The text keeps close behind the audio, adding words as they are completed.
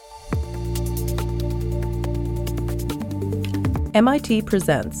MIT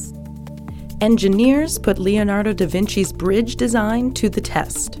presents Engineers Put Leonardo da Vinci's Bridge Design to the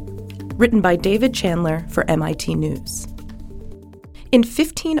Test, written by David Chandler for MIT News. In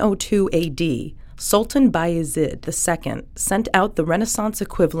 1502 AD, Sultan Bayezid II sent out the Renaissance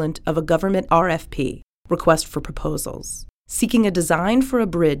equivalent of a government RFP, request for proposals, seeking a design for a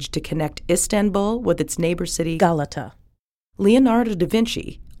bridge to connect Istanbul with its neighbor city Galata. Leonardo da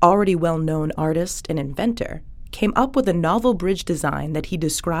Vinci, already well-known artist and inventor, came up with a novel bridge design that he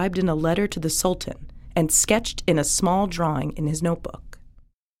described in a letter to the Sultan and sketched in a small drawing in his notebook.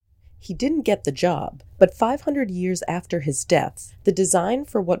 He didn't get the job, but 500 years after his death, the design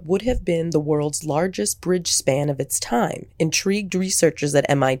for what would have been the world's largest bridge span of its time intrigued researchers at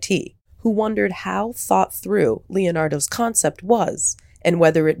MIT, who wondered how thought through Leonardo's concept was and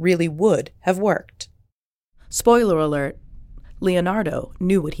whether it really would have worked. Spoiler alert, Leonardo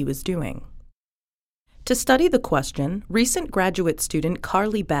knew what he was doing. To study the question, recent graduate student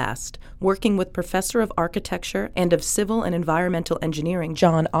Carly Bast, working with Professor of Architecture and of Civil and Environmental Engineering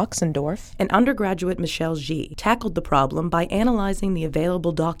John Oxendorf and undergraduate Michelle G, tackled the problem by analyzing the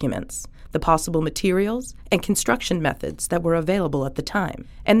available documents, the possible materials and construction methods that were available at the time,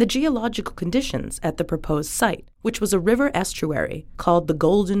 and the geological conditions at the proposed site, which was a river estuary called the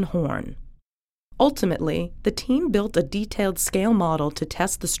Golden Horn. Ultimately, the team built a detailed scale model to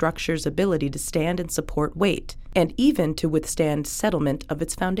test the structure's ability to stand and support weight, and even to withstand settlement of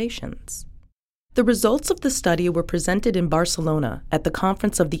its foundations. The results of the study were presented in Barcelona at the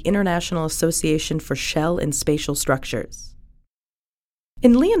conference of the International Association for Shell and Spatial Structures.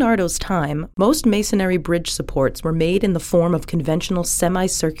 In Leonardo's time, most masonry bridge supports were made in the form of conventional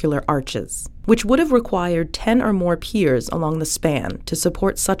semicircular arches, which would have required 10 or more piers along the span to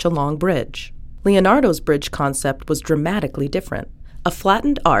support such a long bridge. Leonardo's bridge concept was dramatically different. A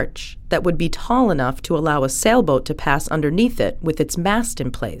flattened arch that would be tall enough to allow a sailboat to pass underneath it with its mast in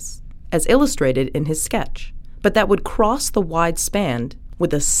place, as illustrated in his sketch, but that would cross the wide span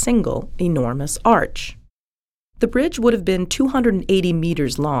with a single enormous arch. The bridge would have been 280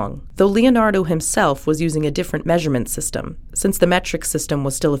 meters long, though Leonardo himself was using a different measurement system, since the metric system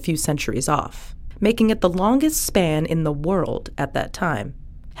was still a few centuries off, making it the longest span in the world at that time,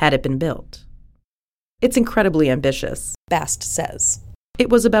 had it been built. It's incredibly ambitious, Bast says. It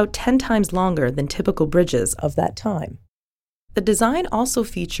was about 10 times longer than typical bridges of that time. The design also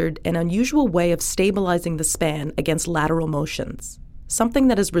featured an unusual way of stabilizing the span against lateral motions, something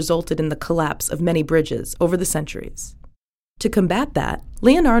that has resulted in the collapse of many bridges over the centuries. To combat that,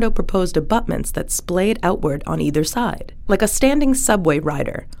 Leonardo proposed abutments that splayed outward on either side, like a standing subway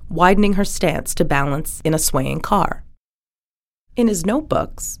rider, widening her stance to balance in a swaying car. In his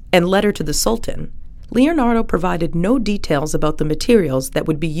notebooks and letter to the Sultan, Leonardo provided no details about the materials that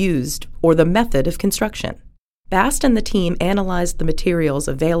would be used or the method of construction. Bast and the team analyzed the materials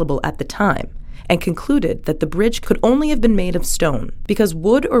available at the time and concluded that the bridge could only have been made of stone because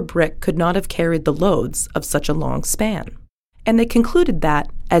wood or brick could not have carried the loads of such a long span. And they concluded that,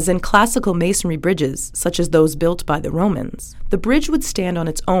 as in classical masonry bridges such as those built by the Romans, the bridge would stand on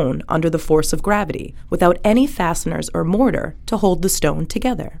its own under the force of gravity without any fasteners or mortar to hold the stone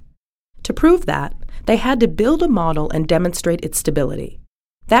together. To prove that, they had to build a model and demonstrate its stability.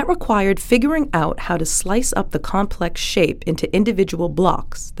 That required figuring out how to slice up the complex shape into individual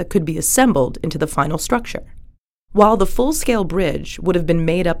blocks that could be assembled into the final structure. While the full-scale bridge would have been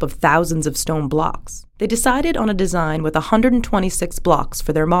made up of thousands of stone blocks, they decided on a design with 126 blocks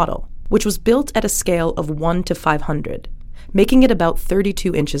for their model, which was built at a scale of 1 to 500, making it about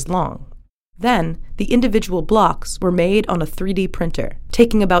 32 inches long. Then, the individual blocks were made on a 3D printer,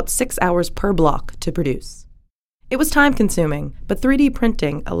 taking about 6 hours per block to produce. It was time-consuming, but 3D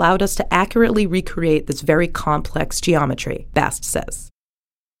printing allowed us to accurately recreate this very complex geometry, Bast says.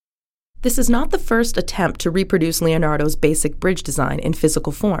 This is not the first attempt to reproduce Leonardo's basic bridge design in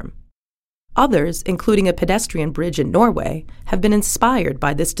physical form. Others, including a pedestrian bridge in Norway, have been inspired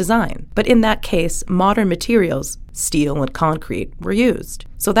by this design, but in that case, modern materials, steel and concrete, were used,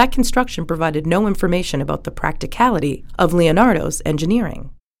 so that construction provided no information about the practicality of Leonardo's engineering.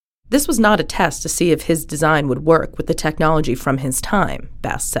 This was not a test to see if his design would work with the technology from his time,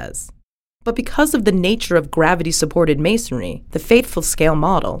 Bast says. But because of the nature of gravity-supported masonry, the faithful scale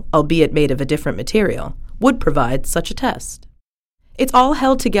model, albeit made of a different material, would provide such a test. It's all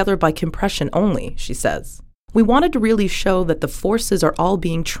held together by compression only, she says. We wanted to really show that the forces are all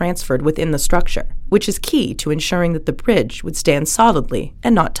being transferred within the structure, which is key to ensuring that the bridge would stand solidly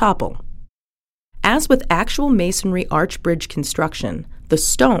and not topple. As with actual masonry arch bridge construction, the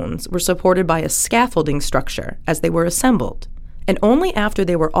stones were supported by a scaffolding structure as they were assembled, and only after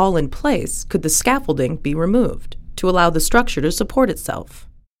they were all in place could the scaffolding be removed, to allow the structure to support itself.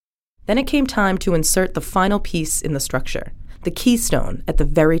 Then it came time to insert the final piece in the structure, the keystone at the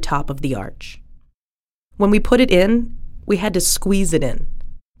very top of the arch. When we put it in, we had to squeeze it in.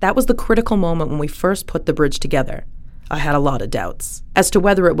 That was the critical moment when we first put the bridge together. I had a lot of doubts as to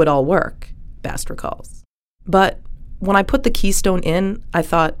whether it would all work, Bast recalls. But when I put the keystone in, I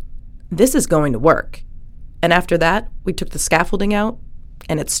thought, this is going to work. And after that, we took the scaffolding out,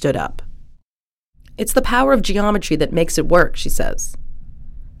 and it stood up. It's the power of geometry that makes it work, she says.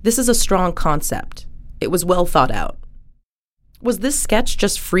 This is a strong concept. It was well thought out. Was this sketch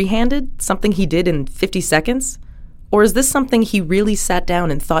just free-handed, something he did in 50 seconds? Or is this something he really sat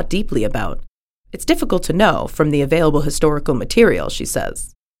down and thought deeply about? It's difficult to know from the available historical material, she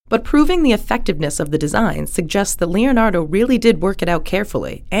says. But proving the effectiveness of the design suggests that Leonardo really did work it out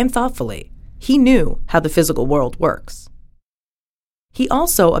carefully and thoughtfully. He knew how the physical world works. He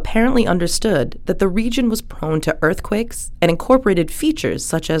also apparently understood that the region was prone to earthquakes and incorporated features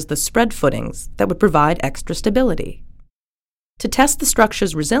such as the spread footings that would provide extra stability. To test the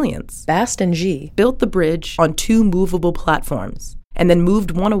structure's resilience, Bast and G built the bridge on 2 movable platforms and then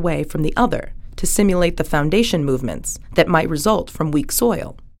moved one away from the other to simulate the foundation movements that might result from weak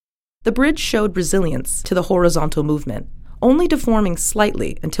soil. The bridge showed resilience to the horizontal movement, only deforming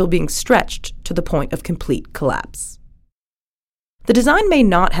slightly until being stretched to the point of complete collapse. The design may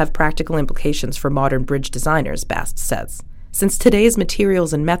not have practical implications for modern bridge designers, Bast says, since today's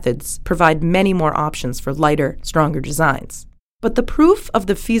materials and methods provide many more options for lighter, stronger designs. But the proof of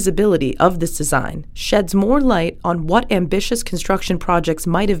the feasibility of this design sheds more light on what ambitious construction projects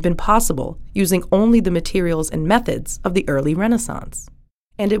might have been possible using only the materials and methods of the early Renaissance.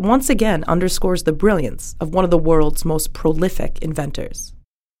 And it once again underscores the brilliance of one of the world's most prolific inventors.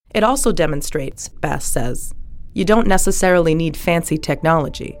 It also demonstrates, Bast says, you don't necessarily need fancy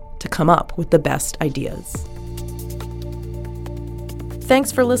technology to come up with the best ideas.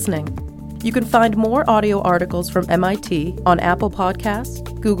 Thanks for listening. You can find more audio articles from MIT on Apple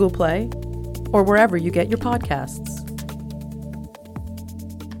Podcasts, Google Play, or wherever you get your podcasts.